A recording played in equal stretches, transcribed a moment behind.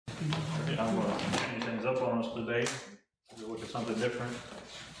I'm going to change things up on us today. We'll look at something different.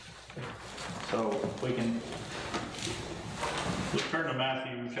 So we can turn to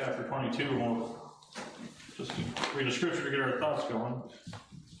Matthew chapter 22 and we'll just read a scripture to get our thoughts going.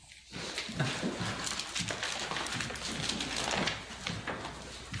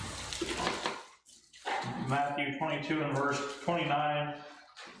 Matthew 22 and verse 29.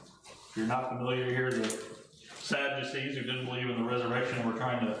 If you're not familiar here, the Sadducees who didn't believe in the resurrection were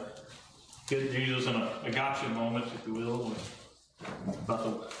trying to get Jesus in a gotcha moment, if you will, about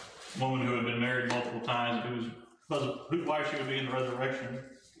the woman who had been married multiple times, whose wife she would be in the resurrection.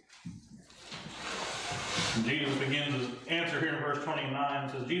 And Jesus begins his answer here in verse 29.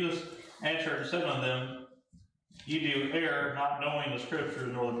 It says, Jesus answered and said unto them, Ye do err, not knowing the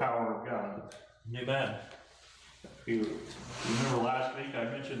Scriptures nor the power of God. Amen. If you remember last week, I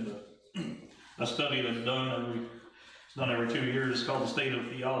mentioned a study that's done every 2 years. It's called the State of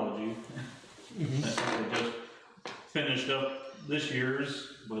Theology. They just finished up this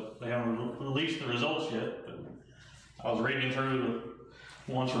year's, but they haven't released the results yet. But I was reading through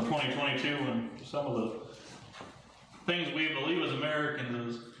the ones from 2022, and some of the things we believe as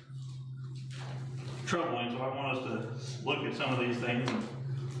Americans is troubling. So I want us to look at some of these things and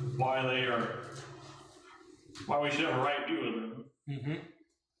why we should have a right view of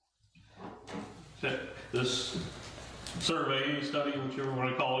them. This survey, study, whichever you want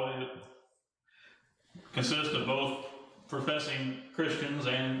to call it, consists of both professing Christians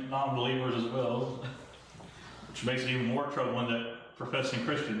and non-believers as well, which makes it even more troubling that professing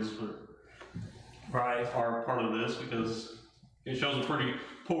Christians are part of this, because it shows a pretty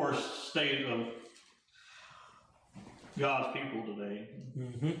poor state of God's people today.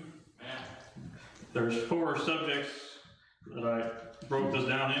 There's 4 subjects that I broke this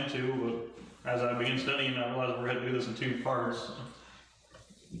down into, but as I began studying, I realized we're going to do this in 2 parts.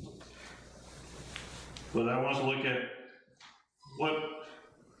 But I want us to look at what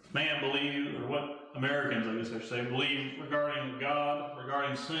man believes, or what Americans, I guess I should say, believe regarding God,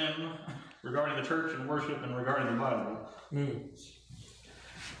 regarding sin, regarding the church and worship, and regarding the Bible.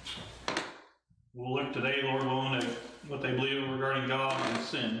 We'll look today, Lord willing, at what they believe regarding God and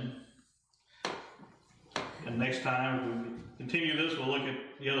sin. And next time, if we continue this, we'll look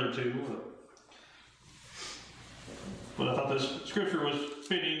at the other 2. But I thought this scripture was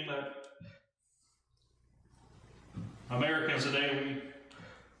fitting that Americans today,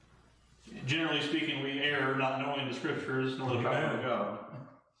 generally speaking, we err not knowing the Scriptures nor the power of God.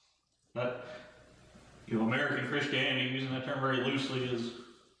 That, American Christianity, using that term very loosely,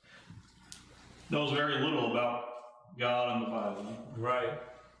 knows very little about God and the Bible. Right.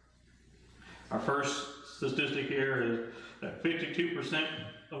 Our first statistic here is that 52%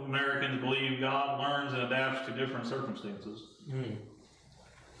 of Americans believe God learns and adapts to different circumstances.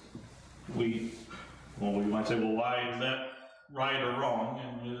 We might say, well, why is that right or wrong?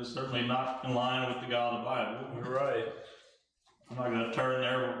 And it is certainly not in line with the God of the Bible. Right. I'm not going to turn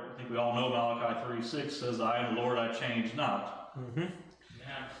there. I think we all know Malachi 3:6 says, I am the Lord, I change not. Yeah.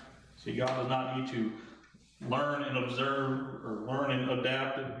 See, God does not need to learn and observe, or learn and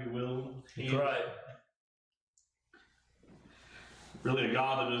adapt, if you will. He's right. Really, a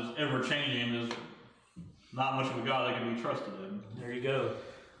God that is ever changing is not much of a God that can be trusted in. There you go.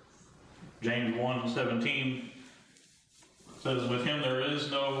 James 1:17 says, with him there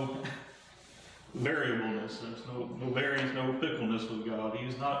is no variableness, there's no variance, no fickleness with God.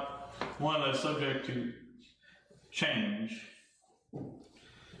 He's not one that's subject to change.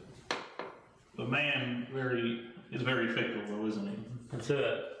 But man is very fickle, though, isn't he? That's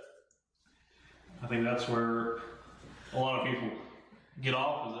it. I think that's where a lot of people get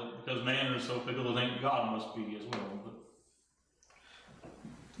off, is that because man is so fickle, they think God must be as well. But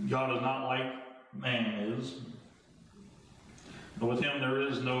God is not like man is. But with him there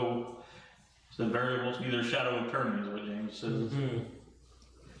is no variables, neither shadow of turning, is what James says.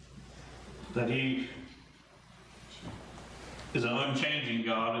 That he is an unchanging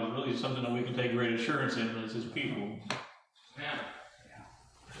God is really something that we can take great assurance in as his people. Yeah.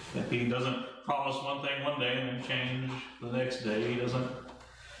 That he doesn't promise one thing one day and then change the next day. He doesn't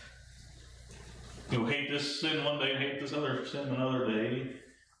hate this sin one day and hate this other sin another day.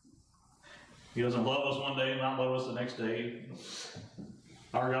 He doesn't love us one day and not love us the next day.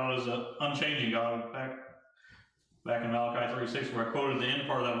 Our God is an unchanging God. Back in Malachi 3:6, where I quoted the end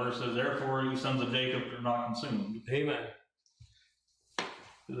part of that verse, says, therefore you sons of Jacob are not consumed. Amen.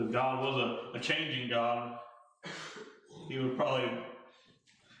 Because if God was a changing God, he would probably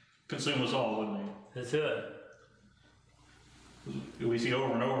consume us all, wouldn't he? That's it. We see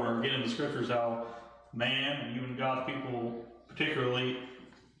over and over again in the scriptures how man, and even God's people particularly,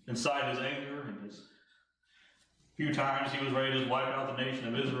 incite his anger, and his few times he was ready to just wipe out the nation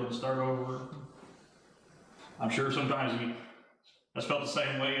of Israel and start over. I'm sure sometimes he has felt the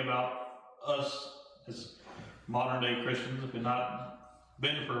same way about us as modern day Christians. If it had not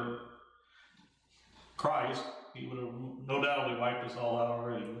been for Christ, he would have no doubt wiped us all out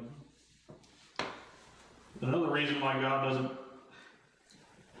already. Another reason why God doesn't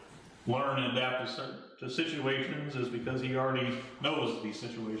learn and adapt to situations is because he already knows these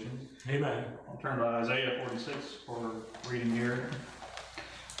situations. Amen. I'll turn to Isaiah 46 for reading here.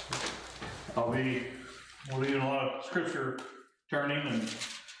 We'll be doing a lot of scripture turning, and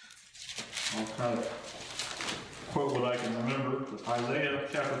I'll kind of quote what I can remember. Isaiah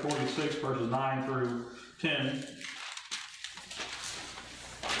chapter 46, verses 9 through 10.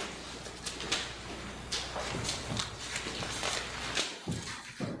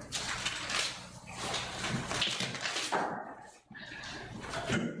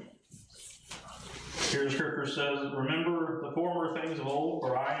 Here the scripture says, "Remember the former things of old,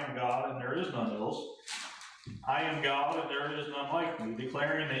 for I am God, and there is none else. I am God, and there is none like me,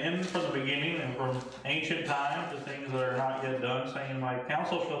 declaring the end from the beginning, and from ancient times the things that are not yet done, saying, my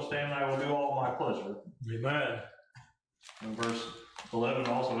counsel shall stand, and I will do all my pleasure." Amen. In verse 11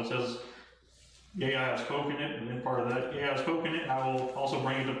 also it says, "Yea, I have spoken it," and then part of that, "Yea, I have spoken it, and I will also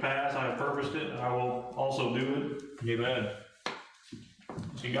bring it to pass. I have purposed it, and I will also do it." Amen.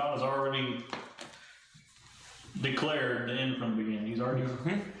 See, God has already declared the end from the beginning. He's already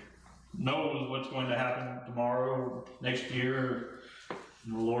knows what's going to happen tomorrow, next year,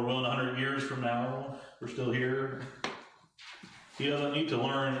 the Lord willing, 100 years from now. We're still here. He doesn't need to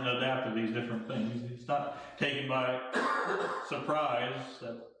learn and adapt to these different things. He's not taken by surprise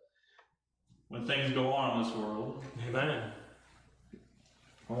that when things go on in this world. Amen.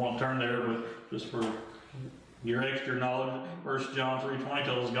 I won't turn there, but just for your extra knowledge, 1 John 3:20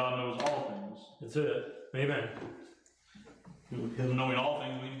 tells us God knows all things. That's it. Amen. Him knowing all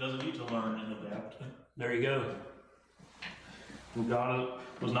things, he doesn't need to learn and adapt. There you go. God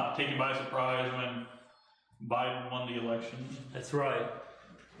was not taken by surprise when Biden won the election. That's right.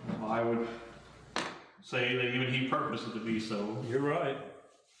 I would say that even he purposed it to be so. You're right.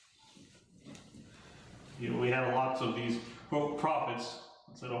 You know, we have lots of these quote prophets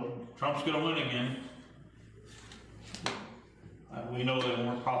that said, "Oh, Trump's going to win again." We know they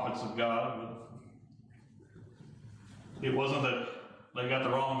weren't prophets of God, but it wasn't that they got the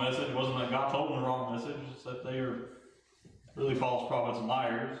wrong message. It wasn't that God told them the wrong message. It's that they are really false prophets and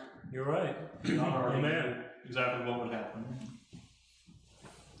liars. You're right. God already Amen. knew exactly what would happen.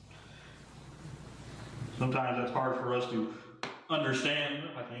 Sometimes that's hard for us to understand,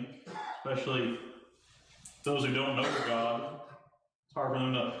 I think, especially those who don't know God. It's hard for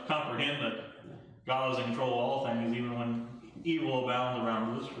them to comprehend that God is in control of all things, even when evil abounds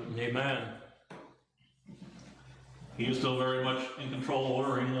around us. Amen. He is still very much in control,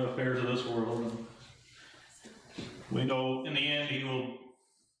 ordering the affairs of this world. We know in the end he will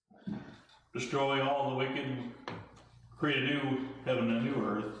destroy all the wicked and create a new heaven and a new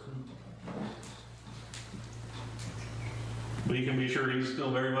earth. But you can be sure he's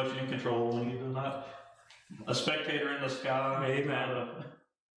still very much in control, and he's not a spectator in the sky. Amen.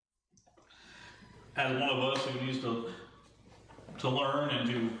 As one of us who needs to learn and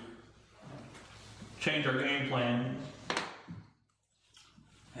to change our game plan.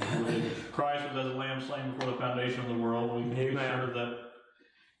 Christ was as a lamb slain before the foundation of the world. We can be sure that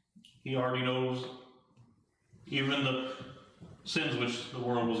he already knows even the sins which the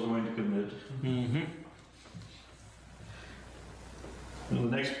world was going to commit. And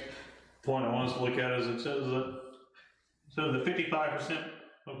the next point I want us to look at is it says that 55%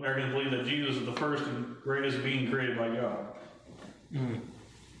 of Americans believe that Jesus is the first and greatest being created by God.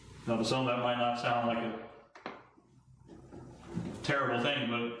 Now, to some that might not sound like a terrible thing,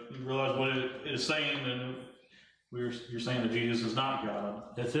 but you realize what it is saying, and you're saying that Jesus is not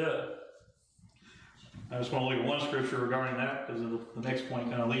God. That's it. I just want to look at one scripture regarding that, because the next point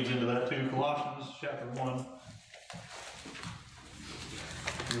kind of leads into that too. Colossians chapter 1.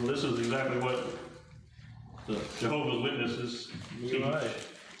 Well, this is exactly what the Jehovah's Witnesses teach. Right.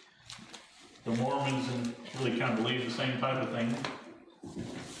 The Mormons and really kind of believe the same type of thing.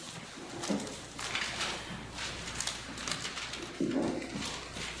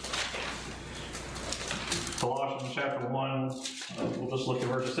 Colossians chapter 1, we'll just look at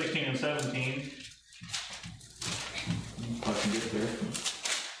verses 16 and 17. If I can get there.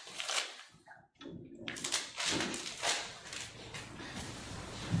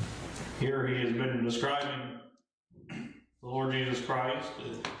 Here he has been describing the Lord Jesus Christ.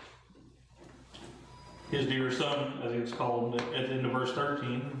 his dear son, as it's called at the end of verse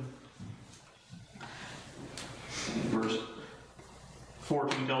 13. Verse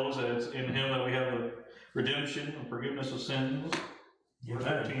 14 tells us that it's in him that we have the redemption and forgiveness of sins. Verse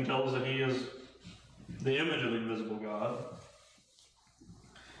 15 tells us that he is the image of the invisible God.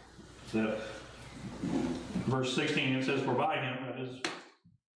 That verse 16 it says, for by him, that is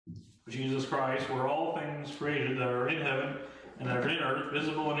Jesus Christ, were all things created that are in heaven and that are in earth,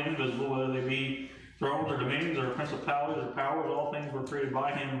 visible and invisible, whether they be thrones or dominions or principalities or powers, all things were created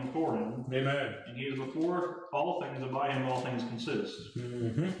by him and for him. Amen. And he is before all things, and by him all things consist.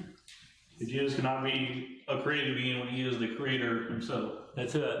 Jesus cannot be a created being when he is the creator himself.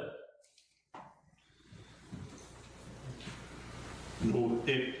 That's it.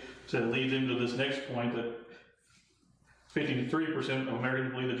 So it leads into this next point that 53% of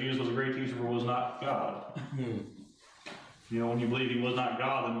Americans believe that Jesus was a great teacher but was not God. You know, when you believe he was not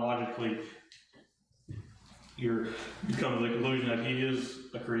God, then logically you come to the conclusion that he is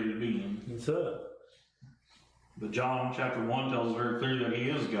a created being. That's it. But John chapter 1 tells us very clearly that he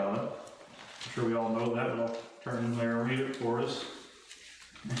is God. I'm sure we all know that, but I'll turn in there and read it for us.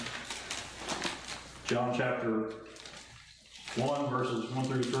 John chapter 1, verses 1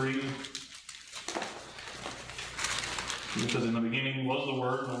 through 3. It says, in the beginning was the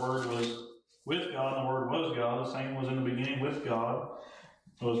Word, and the Word was with God, and the Word was God. The same was in the beginning with God.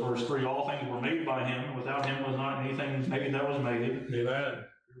 Those verse 3, all things were made by him. Without him was not anything made that was made. Amen.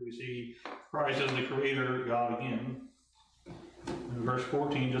 Here we see Christ as the creator, God again. And verse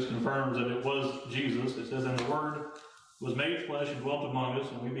 14 just confirms that it was Jesus. It says, and the Word was made flesh and dwelt among us,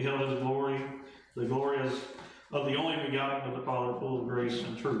 and we beheld his glory. The glory is of the only begotten of the Father, full of grace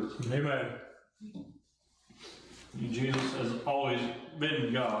and truth. Amen. Jesus has always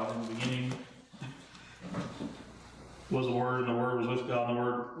been God. In the beginning was the Word, and the Word was with God, and the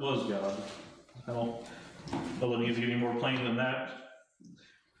Word was God. I don't know that it needs to get any more plain than that.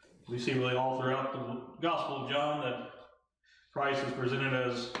 We see really all throughout the Gospel of John that Christ is presented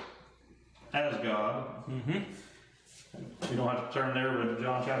as God. We don't have to turn there, but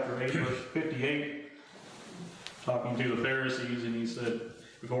John chapter 8, verse 58, talking to the Pharisees, and he said,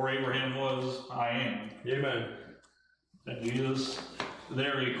 before Abraham was, I am. Amen. That Jesus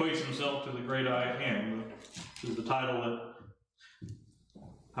there equates himself to the great I am, which is the title that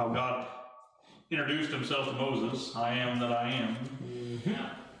how God introduced himself to Moses, I am that I am.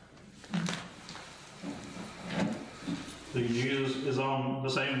 So Jesus is on the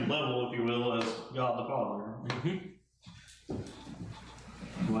same level, if you will, as God the Father.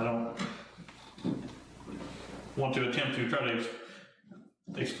 Well, I don't want to attempt to try to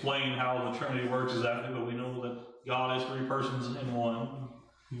explain how the Trinity works exactly, but we know that God is three persons in one.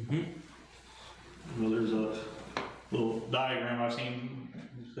 Well, there's a little diagram I've seen.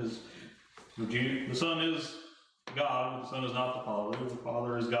 It says the Son is God, but the Son is not the Father. The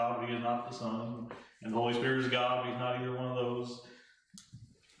Father is God, but he is not the Son. And the Holy Spirit is God, but he's not either one of those.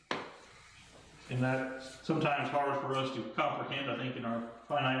 And that's sometimes hard for us to comprehend, I think, in our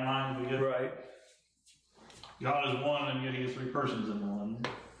finite minds. We get Right. God is one, and yet he is three persons in one.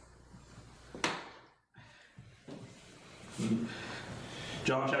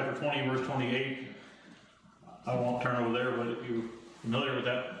 John chapter 20, verse 28. I won't turn over there, but if you're familiar with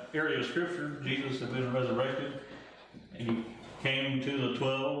that area of Scripture, Jesus had been resurrected, and he came to the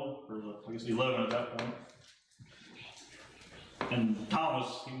 12, or I guess 11 at that point. And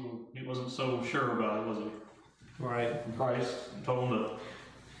Thomas, he wasn't so sure about it, was he? Right. And Christ told him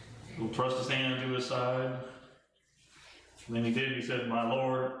to thrust his hand into his side. And then he did. He said, "My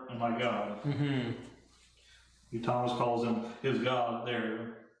Lord and my God." Thomas calls him his God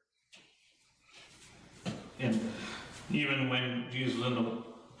there. And even when Jesus was in the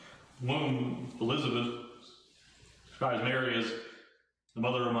womb, Elizabeth describes Mary as the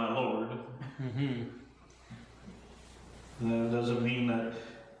mother of my Lord. And that doesn't mean that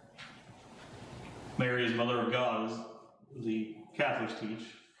Mary is mother of God, as the Catholics teach.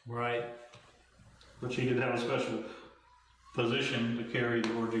 Right. But she did have a special position to carry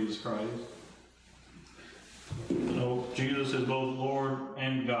the Lord Jesus Christ. So Jesus is both Lord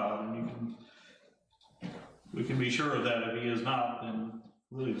and God, and we can be sure of that. If he is not, then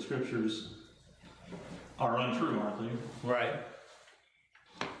really the Scriptures are untrue, aren't they? Right.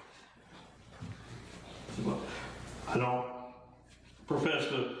 Well, I don't profess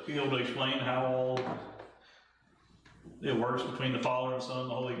to be able to explain how all it works between the Father and the Son and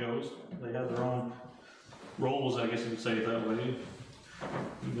the Holy Ghost. They have their own roles, I guess you could say it that way.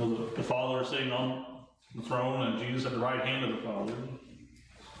 You know, the Father is sitting on the throne, and Jesus at the right hand of the Father.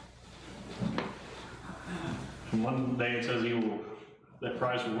 And one day it says that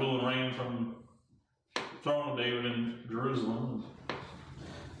Christ will rule and reign from throne of David in Jerusalem. It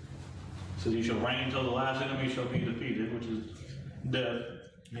says he shall reign till the last enemy shall be defeated, which is death.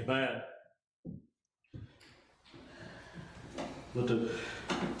 Amen. But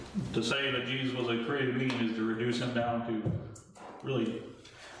to say that Jesus was a created being is to reduce him down to really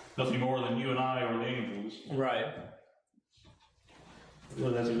nothing more than you and I or the angels. Right.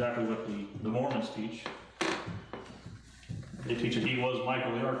 Well, that's exactly what the Mormons teach. They teach that he was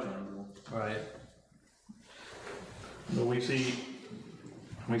Michael the Archangel. Right. But we see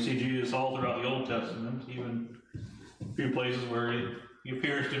Jesus all throughout the Old Testament, even a few places where he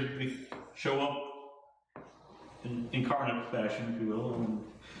appears to show up in incarnate fashion, if you will. And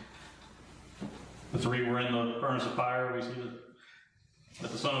the three were in the furnace of fire. We see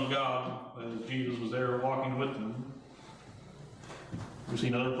that the Son of God, Jesus, was there walking with them. We've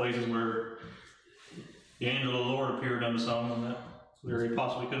seen other places where the angel of the Lord appeared unto some, and that very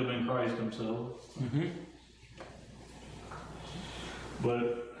possibly could have been Christ himself. Mm-hmm.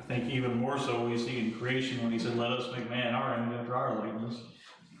 But I think even more so we see in creation when he said, "Let us make man in our image after our likeness."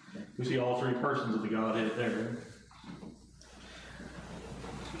 We see all three persons of the Godhead there.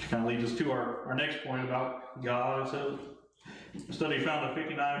 Which kind of leads us to our next point about God. It says, a study found that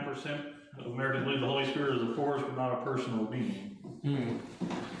 59% of Americans believe the Holy Spirit is a force but not a personal being.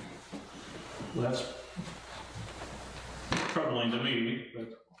 Well, that's troubling to me,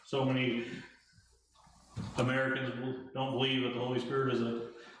 that so many Americans don't believe that the Holy Spirit is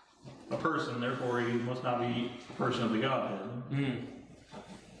a person, therefore he must not be a person of the Godhead.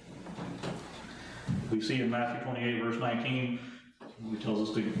 We see in Matthew 28, verse 19, he tells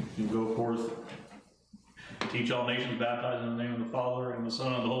us to go forth and teach all nations, baptizing in the name of the Father and the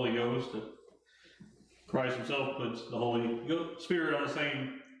Son and the Holy Ghost. That Christ himself puts the Holy Spirit on the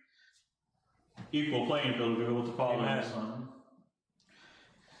same equal playing field to go with the Father and the Son.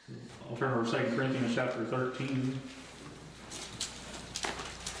 I'll turn over to 2 Corinthians chapter 13.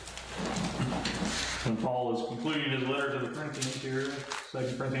 When Paul is concluding his letter to the Corinthians here,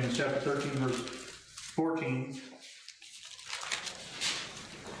 2 Corinthians chapter 13, verse 14.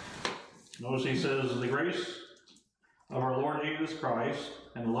 Notice he says, "The grace of our Lord Jesus Christ,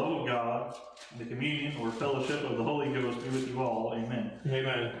 and the love of God, and the communion or fellowship of the Holy Ghost be with you all. Amen."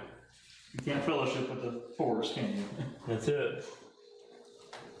 Amen. You can't fellowship with the force, can you? That's it.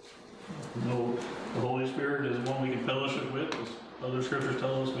 No, the Holy Spirit is one we can fellowship with. As other scriptures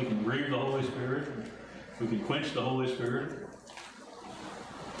tell us, we can grieve the Holy Spirit. We can quench the Holy Spirit.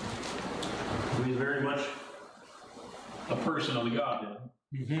 He's very much a person of the Godhead.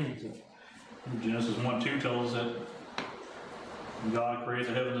 Genesis 1:2 tells us that God created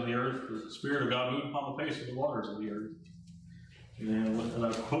the heavens and the earth. The Spirit of God moved upon the face of the waters of the earth. And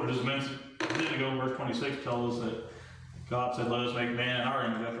I quoted this a minute ago, verse 26 tells us that God said, "Let us make man in our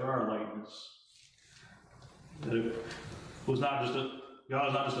image after our likeness." That it was not just God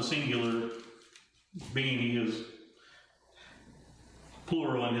is not just a singular being, he is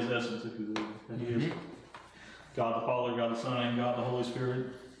plural in his essence, if you will. And he is God the Father, God the Son, and God the Holy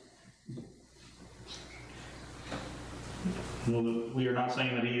Spirit. We are not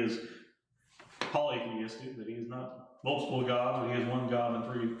saying that he is polytheistic, that he is not multiple gods, but he is one God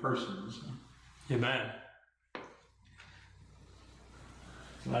in three persons. Amen.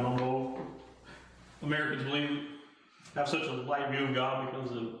 I don't know if Americans have such a light view of God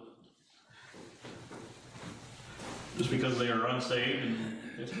because they are unsaved, and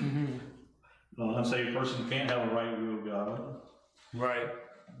an unsaved person can't have a right view of God. Right.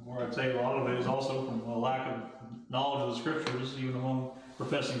 Or I'd say a lot of it is also from a lack of knowledge of the scriptures, even among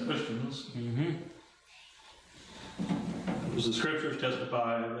professing Christians. Because the scriptures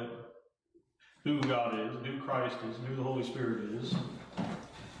testify that who God is, and who Christ is, and who the Holy Spirit is.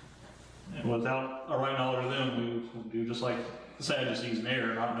 And without a right knowledge of them, we will do just like the Sadducees and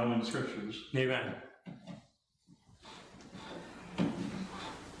err, not knowing the scriptures. Amen.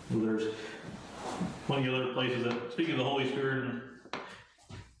 Well, there's plenty of other places that speak of the Holy Spirit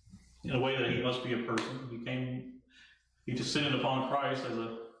in a way that he must be a person. He descended upon Christ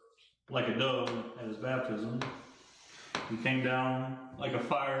like a dove at his baptism. He came down like a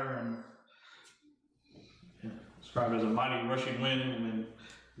fire and described as a mighty rushing wind when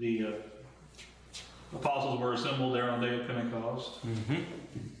the apostles were assembled there on the day of Pentecost.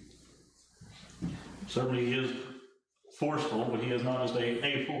 Certainly he is forceful, but he is not just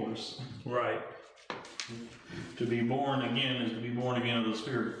a force. Right. To be born again is to be born again of the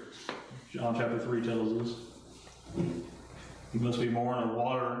Spirit. John chapter 3 tells us. You must be born of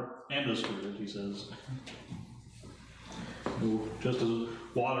water and the Spirit, he says. Just as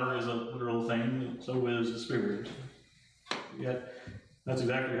water is a literal thing, so is the Spirit. Yet, that's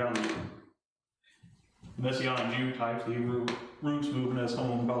exactly how Messianic Jew types, the Hebrew roots movement, as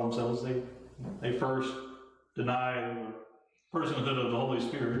some of them call themselves, they first deny the personhood of the Holy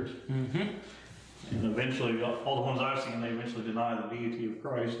Spirit. Mm-hmm. And eventually, all the ones I've seen, they eventually deny the deity of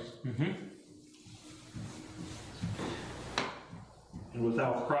Christ. Mm-hmm. And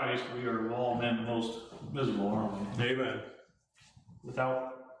without Christ, we are of all men the most miserable, aren't we? Amen.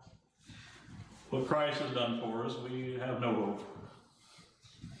 Without what Christ has done for us, we have no hope.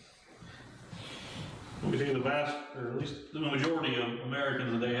 We see the vast, or at least the majority of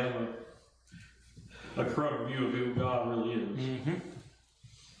Americans today have a corrupt view of who God really is. Mm-hmm.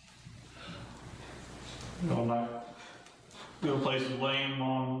 You know, I'm not going to place the blame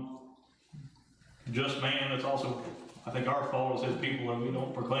on just man. It's also, I think, our fault as his people that we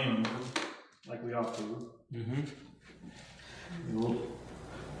don't proclaim him like we ought to. Mm-hmm. Well,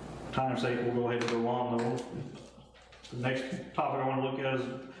 time's sake, we'll go ahead and go on though. The next topic I want to look at is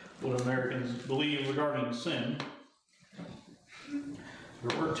what Americans believe regarding sin.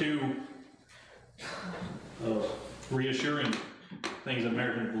 There were two reassuring things that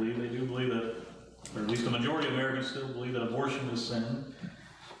Americans believe. They do believe that, or at least the majority of Americans still believe that abortion is sin.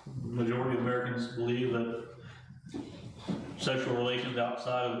 The majority of Americans believe that sexual relations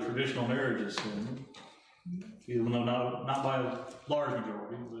outside of the traditional marriage is sin. Even though not by a large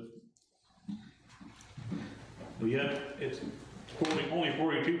majority, but yet it's only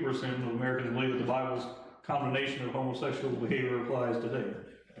 42% of Americans believe that the Bible's condemnation of homosexual behavior applies today.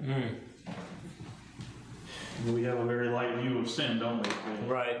 Mm. We have a very light view of sin, don't we?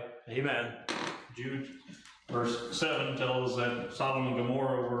 Right. Amen. Jude, verse 7 tells us that Sodom and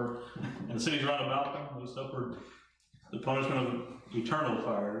Gomorrah were, and the cities round about them, they suffered the punishment of eternal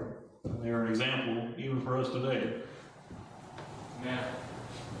fire. And they are an example even for us today. Yeah.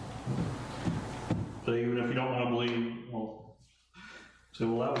 But even if you don't want to believe, well, say,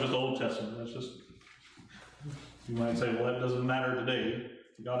 well, that was just the Old Testament. That's just, you might say, well, that doesn't matter today.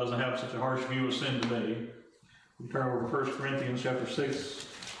 God doesn't have such a harsh view of sin today. We turn over to 1 Corinthians chapter 6.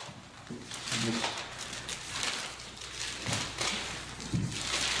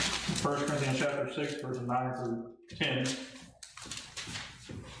 1 Corinthians chapter 6, verses 9 through 10.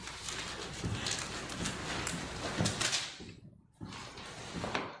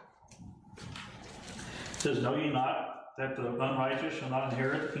 It says, know ye not that the unrighteous shall not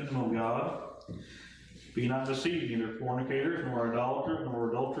inherit the kingdom of God? Be not deceived, neither fornicators, nor idolaters, nor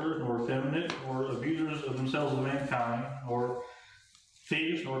adulterers, nor effeminate, nor abusers of themselves of mankind, nor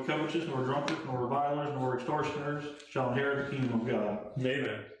thieves, nor covetous, nor drunkards, nor revilers, nor extortioners shall inherit the kingdom of God.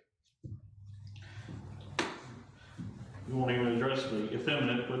 Amen. We won't even address the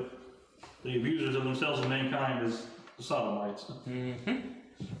effeminate, but the abusers of themselves of mankind is the Sodomites. Mm-hmm.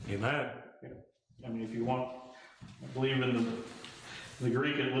 Amen. I mean, if you want, I believe in the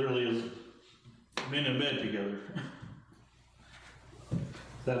Greek, it literally is men in bed together.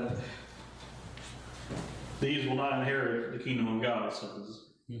 That these will not inherit the kingdom of God, it says.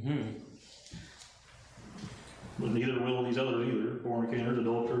 Mm-hmm. But neither will these others either: fornicators,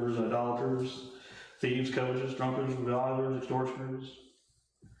 adulterers, idolaters, thieves, covetous, drunkards, revilers, extortioners.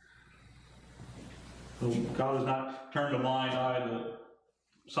 So God has not turned a blind eye to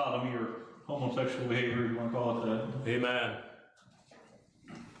sodomy or homosexual behavior, you want to call it that. Amen.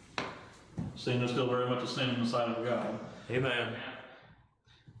 Sin is still very much a sin in the sight of God. Amen.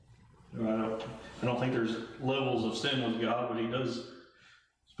 I don't think there's levels of sin with God, but he does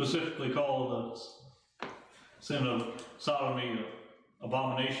specifically call the sin of sodomy an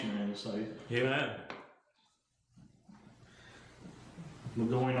abomination in his sight. Amen. But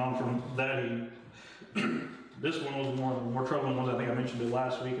going on from that, this one was one of the more troubling ones. I think I mentioned it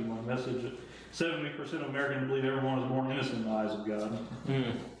last week in my message. 70% of Americans believe everyone is born innocent in the eyes of God.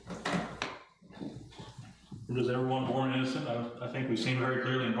 Mm. Is everyone born innocent? I think we've seen very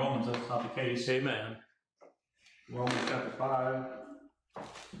clearly in Romans that's not the case. Amen. Romans chapter 5. I'll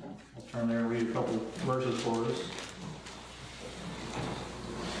turn there and read a couple verses for us.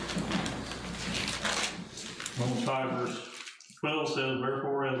 Romans 5 verse 12 says,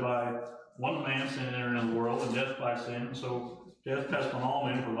 wherefore as by one man sin entered into the world, and death by sin, so death passed upon all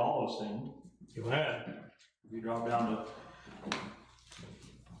men, for all have sinned. Amen. If you drop down to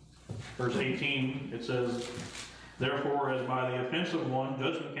verse 18, it says, therefore as by the offense of one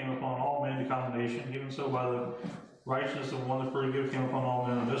judgment came upon all men to condemnation, even so by the righteousness of one the free gift came upon all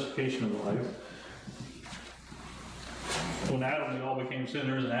men on justification of life. When Adam, we all became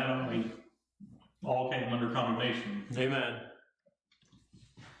sinners, and Adam, we all came under condemnation. Amen.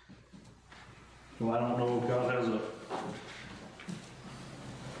 So I don't know if God has a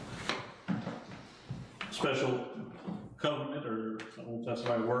special covenant, or I don't know if that's the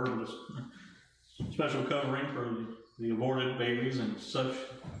right word, but special covering for the aborted babies and such.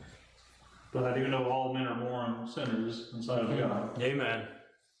 But I do know all men are born sinners inside of God. Amen.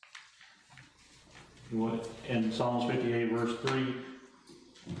 In Psalms 58, verse 3,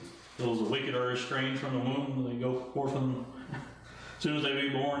 those the wicked are estranged from the womb. They go forth from, as soon as they be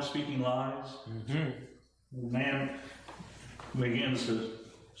born, speaking lies. Man begins to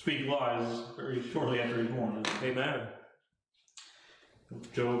speak lies very shortly after he's born. Amen.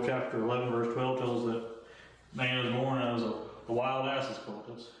 Job chapter 11, verse 12 tells us that man is born as a wild ass, is called.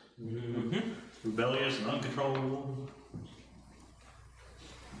 It's rebellious and uncontrollable.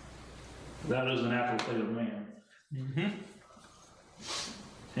 That is the natural state of man.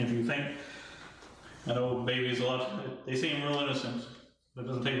 And if you think, I know babies a lot, they seem real innocent, but it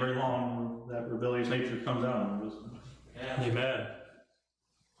doesn't take very long when that rebellious nature comes out of them. Amen.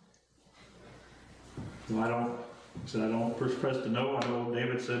 So I don't profess to know. I know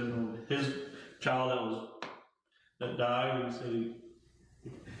David said his child that died, he said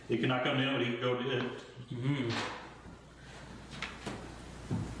he could not come to him, but he could go to it.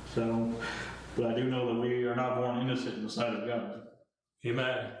 So, but I do know that we are not born innocent in the sight of God.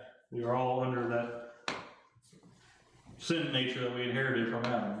 Amen. We are all under that sin nature that we inherited from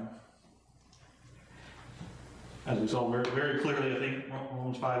Adam. As we saw very, very clearly, I think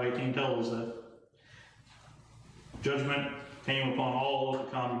Romans 5:18 tells us that judgment came upon all of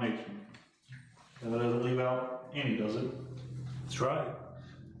the condemnation. That doesn't leave out any, does it? That's right.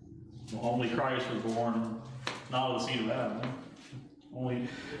 Well, only Christ was born, not of the seed of Adam.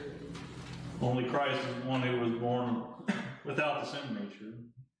 Only Christ is the one who was born without the sin nature.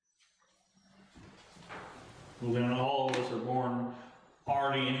 Well, then all of us are born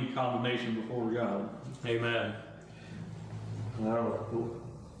already in condemnation before God. Amen. We'll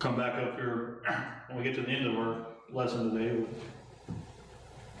come back up here when we get to the end of our lesson today.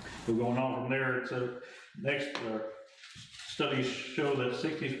 We're going on from there. It's next studies show that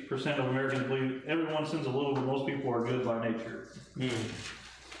 60% of Americans believe everyone sins a little, but most people are good by nature. We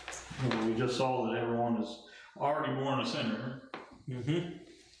just saw that everyone is already born a sinner.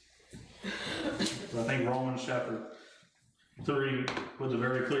 I think Romans chapter 3 puts it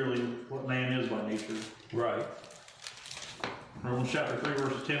very clearly what man is by nature. Right. Romans chapter 3,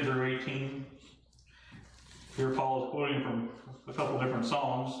 verses 10 through 18. Here Paul is quoting from a couple different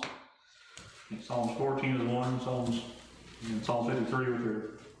Psalms. Psalms 14 is one, Psalms 53, which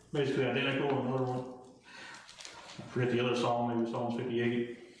are basically identical. Another one, I forget the other Psalm, maybe Psalms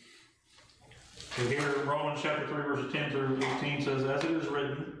 58. So here, Romans chapter 3, verses 10 through 18 says, "As it is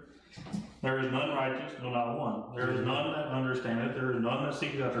written, there is none righteous, no, not one. There is none that understandeth, there is none that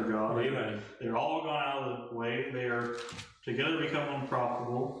seeks after God. Amen. They are all gone out of the way, they are together become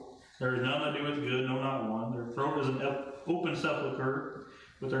unprofitable. There is none that doeth good, no, not one. Their throat is an open sepulchre.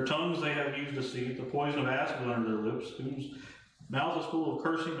 With their tongues they have used deceit. The poison of asps is under their lips, whose mouth is full of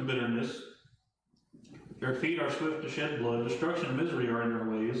cursing and bitterness. Their feet are swift to shed blood. Destruction and misery are in their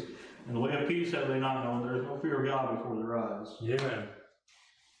ways. And the way of peace have they not known. There is no fear of God before their eyes." Amen.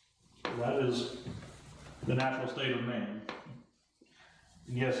 That is the natural state of man.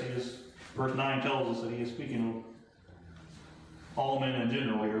 And yes, verse 9 tells us that he is speaking of all men in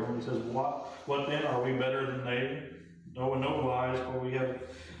general here. He says, what then? Are we better than they? No, in no wise, for we have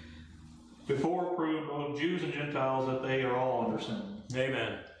before proved both Jews and Gentiles that they are all under sin.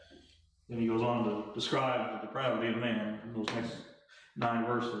 Amen. Then he goes on to describe the depravity of man in those next 9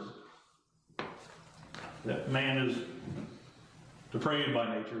 verses. That man is depraved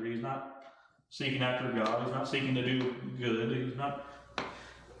by nature. He's not seeking after God. He's not seeking to do good. He's not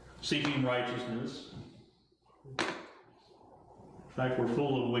seeking righteousness. In fact, we're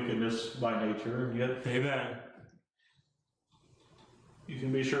full of wickedness by nature, and yet Amen. you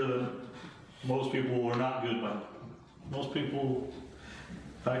can be sure that most people are not good by nature. Most people,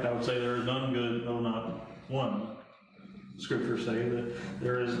 in fact, I would say there is none good, no, not one. Scriptures say that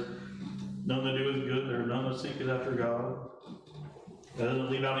there is none that doeth good, there is none that seeketh after God. That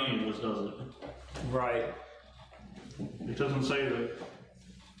doesn't leave out any of us, does it? Right. It doesn't say that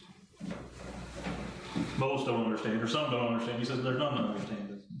most don't understand, or some don't understand. He says there's none that understand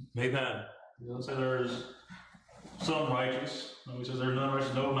it. Amen. He doesn't say there is some righteous. No, he says there's none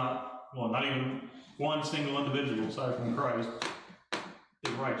righteous. No, not one. Not even one single individual aside from Christ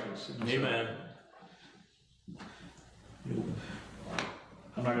is righteous. Amen.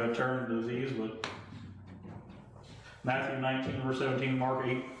 I'm not going to turn to these, but Matthew 19, verse 17, Mark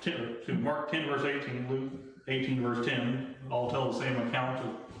 10, verse 18, Luke 18, verse 10, all tell the same account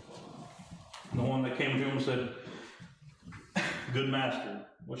of the one that came to him and said, "Good master,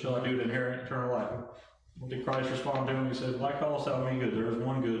 what shall I do to inherit eternal life?" What did Christ respond to him? He said, "Why callest thou me good? There is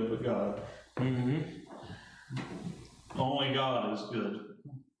one good but God. Only God is good.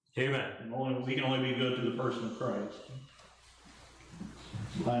 Amen. And we can only be good through the person of Christ.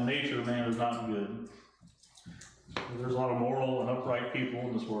 By nature, man is not good. There's a lot of moral and upright people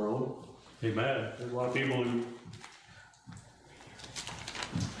in this world. Amen. There's a lot of people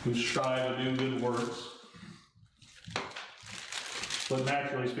who strive to do good works. But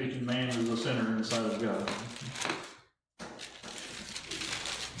naturally speaking, man is a sinner inside of God.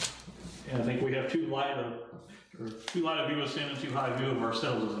 And I think we have too light a view of sin and too high a view of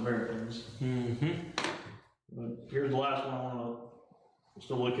ourselves as Americans. But here's the last one I want us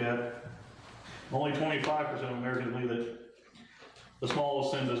to look at. Only 25% of Americans believe that the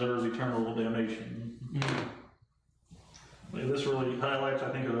smallest sin deserves eternal damnation. This really highlights,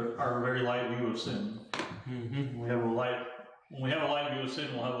 I think, our very light view of sin. When we have a light view of sin,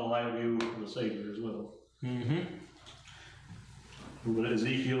 we'll have a light view of the Savior as well. But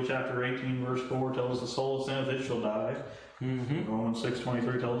Ezekiel chapter 18, verse 4 tells us the soul of sin, it shall die. Romans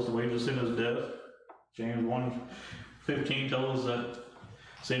 6:23 tells us the wages of sin is death. James 1:15 tells us that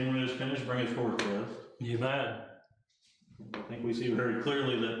sin, when it is finished, bringeth forth death. Amen. I think we see very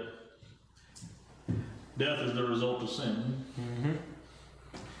clearly that death is the result of sin.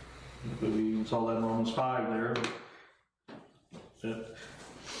 We saw that in Romans 5 there. That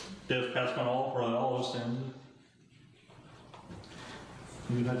death passed on all, for all have sinned.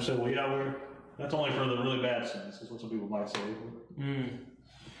 You'd have to say, well, yeah, that's only for the really bad sins. That's what some people might say.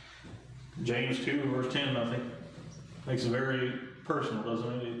 James 2, verse 10, I think, makes it very personal,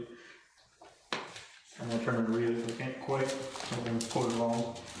 doesn't it? I'm going to turn and read it, I can't quite, so I'm going to quote it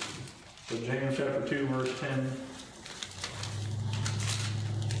wrong. So James chapter 2, verse 10.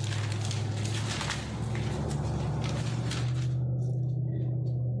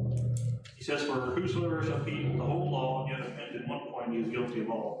 He says, for whosoever shall keep the whole law and yet offend in one point, he is guilty of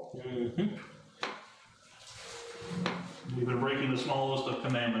all. We've been breaking the smallest of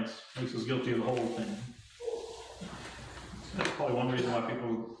commandments, makes us guilty of the whole thing. That's probably one reason why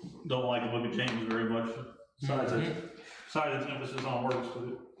people don't like the book of James very much, besides its emphasis on works,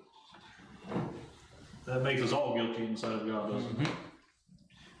 but that makes us all guilty inside of God, doesn't it?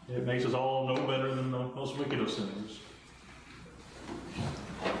 It makes us all no better than the most wicked of sinners.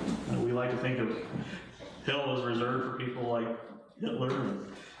 And we like to think of hell as reserved for people like Hitler and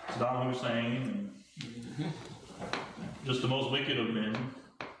Saddam Hussein and just the most wicked of men.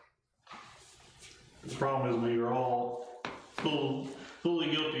 The problem is we are all fully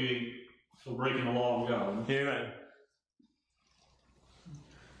guilty of breaking the law of God. Amen.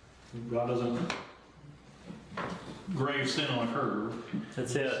 God doesn't grade sin on a curve.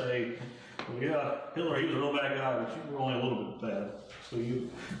 That's it. Say, well, yeah, Hitler, he was a real bad guy, but you were only a little bit bad. So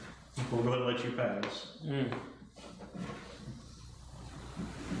we'll go ahead and let you pass.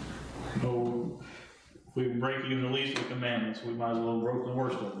 No, if we break even the least of the commandments, we might as well have broke the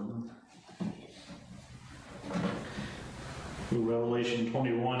worst of them. Revelation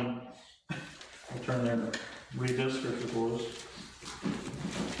 21. I'll turn there and read this scripture for us.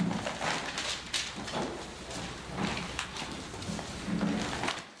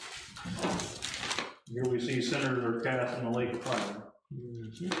 Here we see sinners are cast in the lake of fire.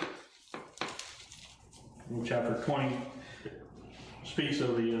 Chapter 20 speaks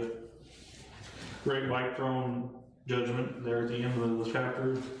of the great white throne judgment there at the end of the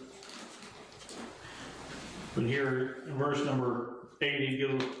chapter. But here in verse number 8, he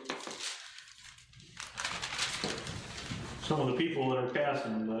gives some of the people that are cast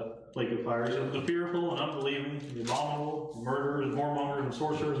in the lake of fire. He says, the fearful and unbelieving, the abominable, the murderers, whoremongers, and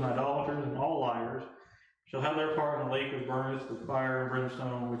sorcerers, and idolaters, and all liars shall have their part in the lake of burneth with fire and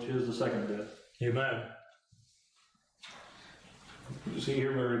brimstone, which is the second death. Amen. You see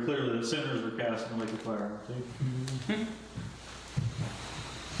here very clearly that sinners are cast in the lake of fire.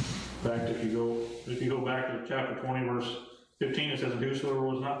 In fact, if you go back to chapter 20, verse 15, it says, and whosoever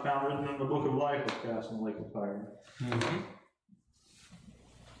was not found written in the book of life was cast in the lake of fire.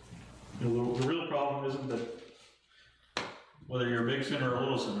 The real problem isn't that whether you're a big sinner or a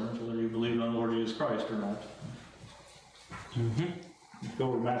little sinner, it's whether you believe in the Lord Jesus Christ or not. Go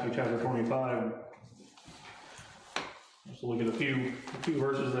over to Matthew chapter 25. Let's look at a few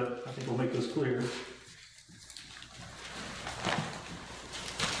verses that I think will make this clear.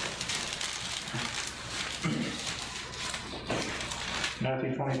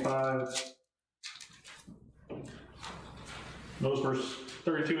 Matthew 25. Those verse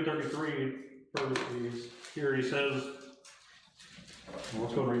 32 and 33. Here he says, well,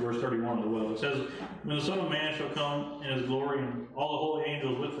 let's go and read verse 31 as well. It says, when the Son of Man shall come in his glory, and all the holy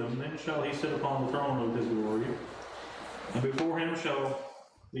angels with him, then shall he sit upon the throne of his glory. And before him shall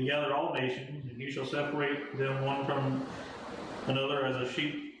be gathered all nations, and you shall separate them one from another as a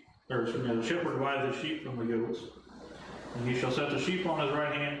sheep, or excuse me, the shepherd divides the sheep from the goats. And you shall set the sheep on his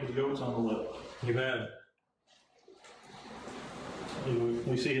right hand, with the goats on the left. Amen.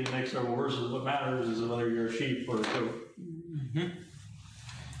 We see in the next several verses, what matters is whether you're a sheep or a goat.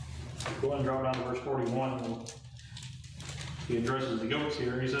 Go ahead and drop down to verse 41. He addresses the goats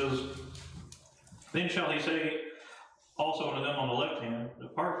here. He says, then shall he say also unto them on the left hand,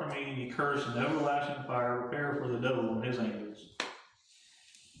 depart from me, ye cursed, and everlasting fire, prepare for the devil and his angels.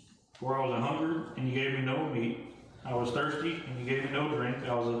 For I was a hungered, and you gave me no meat. I was thirsty, and you gave me no drink.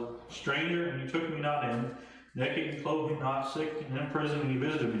 I was a stranger, and you took me not in. Naked, and clothed me not. Sick, and in prison, and you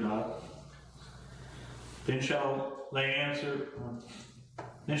visited me not. Then shall they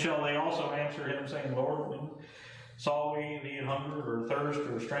also answer him, saying, Lord, when saw we thee in hunger, or thirst,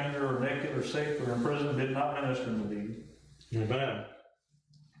 or a stranger, or naked, or sick, or in prison, did not minister unto thee? Amen.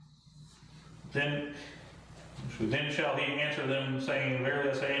 Then shall he answer them, saying, verily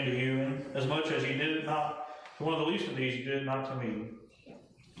I say unto you, as much as ye did it not to one of the least of these, ye did it not to me.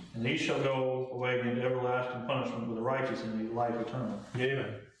 And these shall go away into everlasting punishment, with the righteous in the life eternal.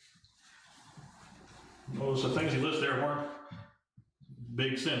 Amen. Notice the things he lists there weren't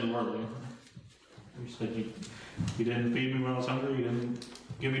big sins, were they? He said, you didn't feed me when I was hungry, you didn't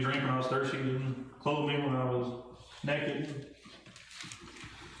give me drink when I was thirsty, you didn't clothe me when I was naked.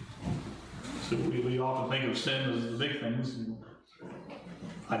 So we often think of sin as the big things,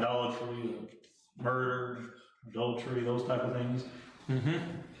 idolatry, murder, adultery, those type of things.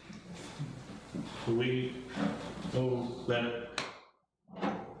 So we know that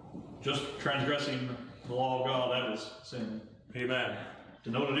just transgressing the law of God, that is sin. Amen. To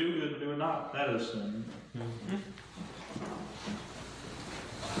know to do good, to do it not, that is sin.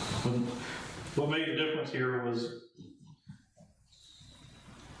 What made the difference here was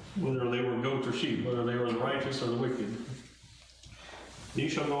whether they were goats or sheep, whether they were the righteous or the wicked.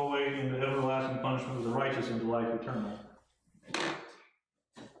 These shall go away into everlasting punishment, with the righteous into life eternal.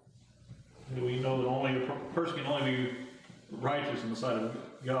 We know that only a person can only be righteous in the sight of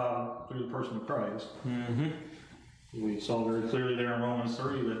God through the person of Christ. We saw very clearly there in Romans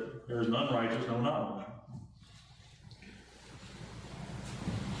 3 that there is none righteous, no, not one.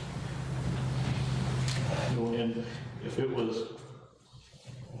 And if it was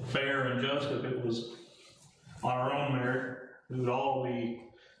fair and just, if it was on our own merit, we would all be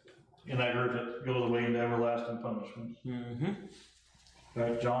in that group that goes away into everlasting punishment.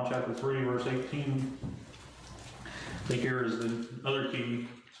 Right, John chapter 3, verse 18. I think here is the other key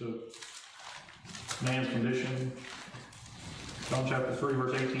to man's condition. John chapter 3,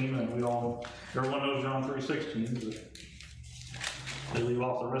 verse 18, and everyone knows John 3:16, but they leave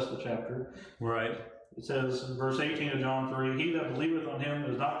off the rest of the chapter. Right. It says in verse 18 of John 3, he that believeth on him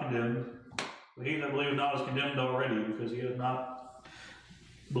is not condemned, but he that believeth not is condemned already, because he hath not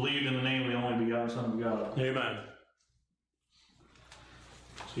believed in the name of the only begotten Son of God. Amen.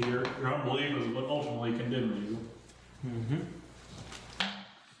 See, your unbelief is what ultimately condemns you.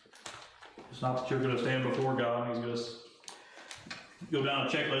 It's not that you're going to stand before God and he's going to go down a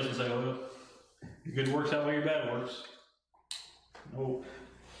checklist and say, well, your good works outweigh your bad works. No,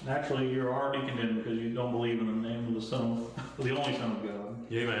 naturally you're already condemned because you don't believe in the name of the Son, of the only Son of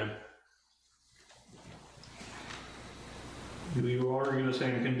God. Amen. You are going to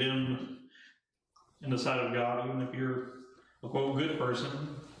stand condemned in the sight of God, even if you're a quote good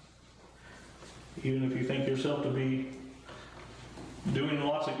person, even if you think yourself to be doing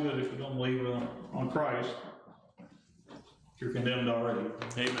lots of good. If you don't believe on Christ, you're condemned already.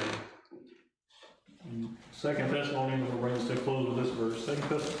 Amen. 2 Thessalonians, we'll bring us to close with this verse. 2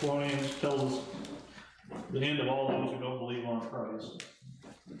 Thessalonians tells us the end of all those who don't believe on Christ.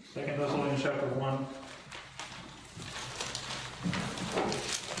 2 Thessalonians chapter 1.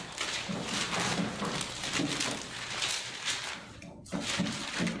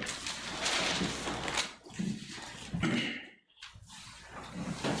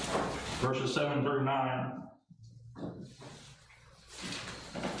 Verses 7 through 9.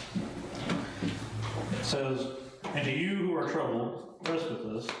 It says, and to you who are troubled, rest with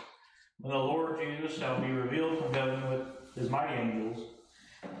us, when the Lord Jesus shall be revealed from heaven with his mighty angels,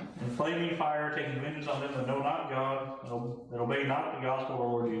 in flaming fire, taking vengeance on them that know not God, that obey not the gospel of our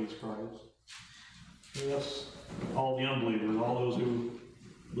Lord Jesus Christ. Yes, all the unbelievers, all those who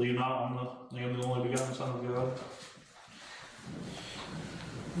believe not on the name of the only begotten Son of God.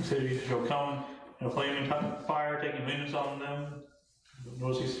 He said, you shall come in a flaming fire, taking vengeance on them.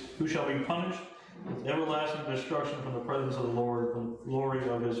 Notice who shall be punished with everlasting destruction from the presence of the Lord, from the glory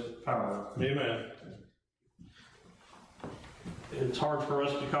of his power. Amen. it's hard for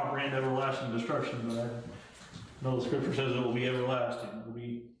us to comprehend everlasting destruction, but I know the scripture says it will be everlasting. It will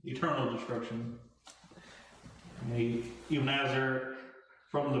be eternal destruction. And even as they're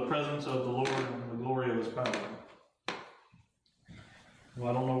from the presence of the Lord and the glory of his power. Well,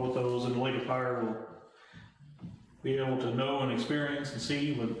 I don't know what those in the lake of fire will be able to know and experience and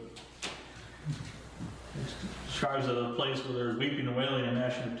see, but it describes a place where there's weeping and wailing and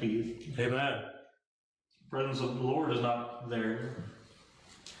gnashing of teeth. Amen. The presence of the Lord is not there.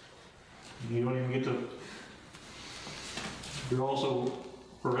 You don't even get to. You're also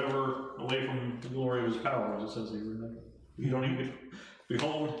forever away from the glory of his power, as it says here. You don't even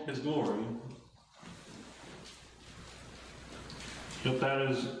behold his glory. But that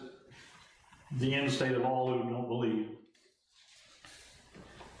is the end state of all who don't believe.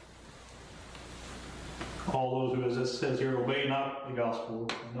 All those who, as it says here, obey not the gospel,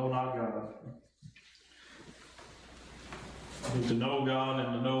 know not God. And to know God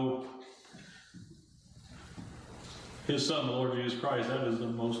and to know his Son, the Lord Jesus Christ, that is the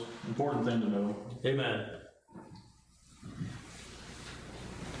most important thing to know. Amen.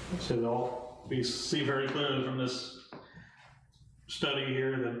 So we see very clearly from this study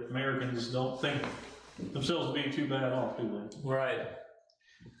here that Americans don't think themselves being too bad off, do they? Right.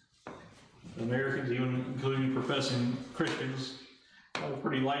 Americans, even including professing Christians, have a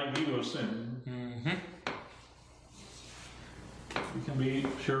pretty light view of sin. Mm-hmm. You can be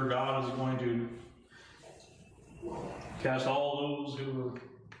sure God is going to cast all those who are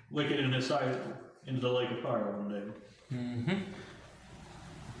wicked in his sight into the lake of fire one day. Mm-hmm.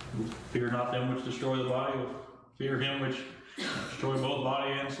 Fear not them which destroy the body, but fear him which destroy both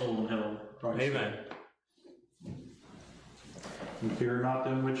body and soul in hell. Christ. Amen. And fear not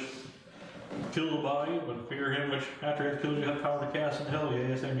them which kill the body, but fear him which, after he hath killed you, hath power to cast in hell.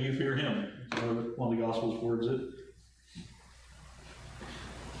 Yes, and you fear him. So one of the Gospels words it.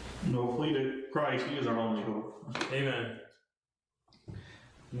 No, flee to Christ. He is our only hope. Amen.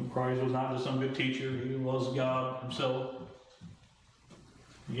 Christ was not just some good teacher. He was God himself.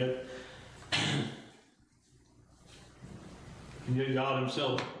 Yet God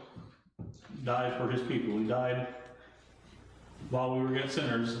himself died for his people. He died while we were yet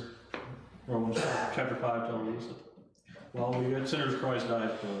sinners. Romans chapter 5 tells us that while we were yet sinners, Christ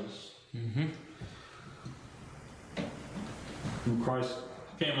died for us. Mm-hmm. And Christ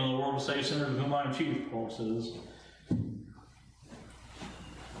came into the world to save sinners, of whom I am chief, Paul says.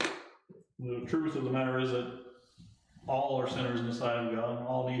 The truth of the matter is that all are sinners in the sight of God, and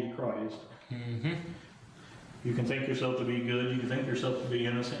all need Christ. Mm-hmm. You can think yourself to be good, you can think yourself to be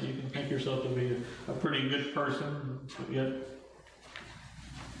innocent, you can think yourself to be a pretty good person, but yet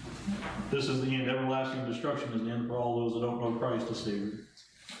this is the end. Everlasting destruction is the end for all those that don't know Christ as Savior.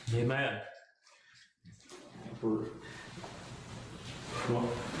 Amen. Well,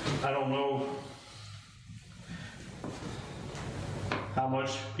 I don't know how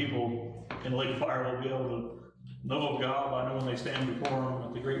much people in the lake of fire will be able to know of God, but I know when they stand before him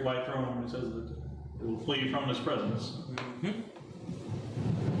at the great white throne, it says that it will flee from his presence. Mm-hmm.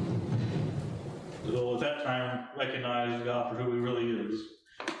 So at that time, recognize God for who he really is.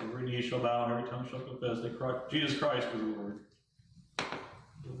 Every knee shall bow and every tongue shall confess that Jesus Christ is Lord.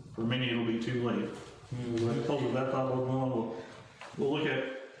 For many, it'll be too late. When I close with that thought, we'll look at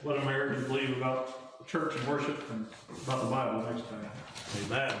what Americans believe about church and worship and about the Bible next time.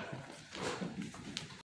 Amen.